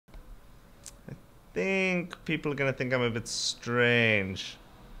think people are gonna think I'm a bit strange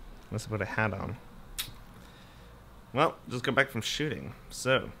unless I put a hat on. Well, just got back from shooting,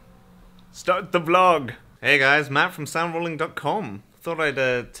 so start the vlog. Hey guys, Matt from Soundrolling.com. Thought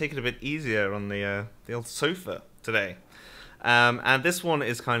I'd take it a bit easier on the old sofa today. And this one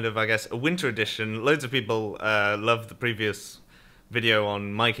is kind of, I guess, a winter edition. Loads of people loved the previous video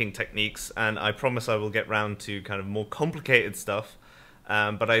on miking techniques, and I promise I will get round to kind of more complicated stuff.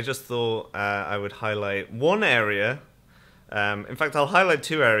 But I just thought I would highlight one area. In fact, I'll highlight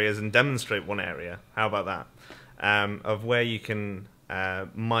two areas and demonstrate one area. How about that? Of where you can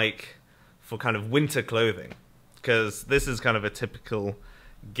mic for kind of winter clothing. Because this is kind of a typical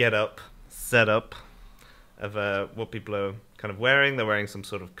get-up, setup of what people are kind of wearing. They're wearing some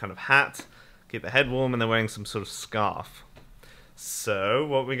sort of kind of hat, keep their head warm, and they're wearing some sort of scarf. So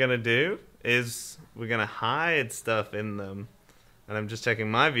what we're going to do is we're going to hide stuff in them. And I'm just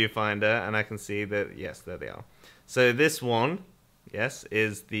checking my viewfinder, and I can see that, yes, there they are. So this one, yes,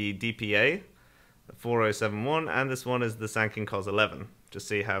 is the DPA, the 4071, and this one is the Sanken COS-11, just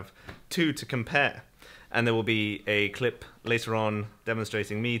so you have two to compare. And there will be a clip later on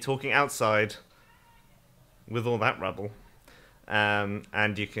demonstrating me talking outside with all that rubble.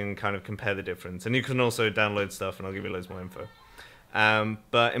 And you can kind of compare the difference. And you can also download stuff, and I'll give you loads more info.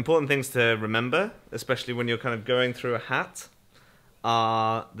 But important things to remember, especially when you're kind of going through a hat,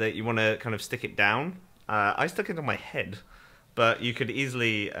 are that you want to kind of stick it down. I stuck it on my head, but you could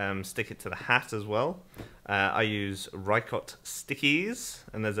easily stick it to the hat as well. I use Recordist stickies,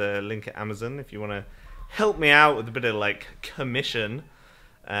 and there's a link at Amazon if you want to help me out with a bit of like commission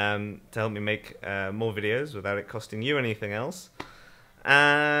to help me make more videos without it costing you anything else.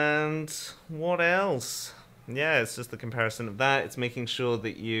 And what else? Yeah, it's just the comparison of that. It's making sure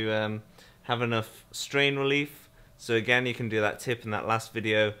that you have enough strain relief. So again, you can do that tip in that last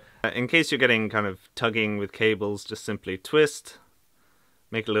video. In case you're getting kind of tugging with cables, just simply twist,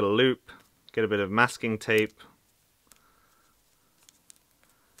 make a little loop, get a bit of masking tape,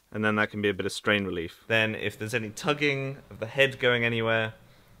 and then that can be a bit of strain relief. Then if there's any tugging of the head going anywhere,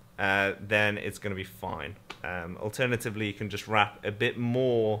 then it's going to be fine. Alternatively, you can just wrap a bit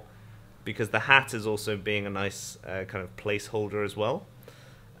more, because the hat is also being a nice kind of placeholder as well,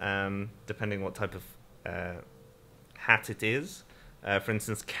 depending what type of hat it is. For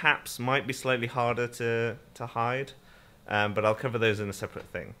instance, caps might be slightly harder to hide, but I'll cover those in a separate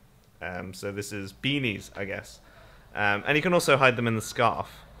thing. So this is beanies, I guess. And you can also hide them in the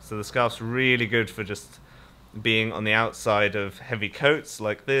scarf. So the scarf's really good for just being on the outside of heavy coats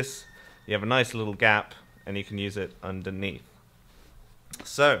like this. You have a nice little gap, and you can use it underneath.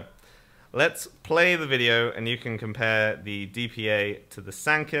 So let's play the video, and you can compare the DPA to the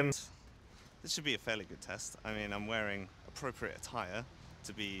Sanken. This should be a fairly good test. I mean, I'm wearing appropriate attire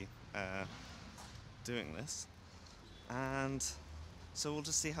to be doing this, and so we'll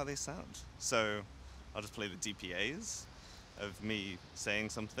just see how they sound. So I'll just play the DPAs of me saying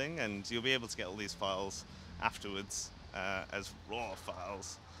something, and you'll be able to get all these files afterwards as raw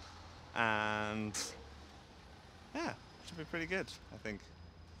files, and yeah, it should be pretty good, I think.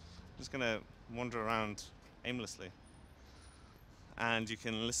 I'm just gonna wander around aimlessly, and you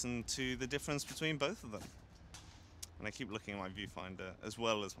can listen to the difference between both of them. And I keep looking at my viewfinder as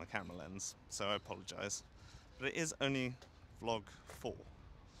well as my camera lens, so I apologize. But it is only vlog 4,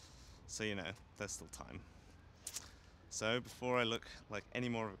 so you know, there's still time. So before I look like any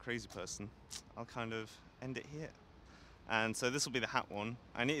more of a crazy person, I'll kind of end it here. And so this will be the hat one.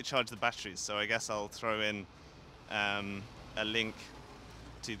 I need to charge the batteries, so I guess I'll throw in a link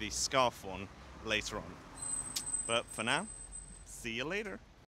to the scarf one later on. But for now, see you later.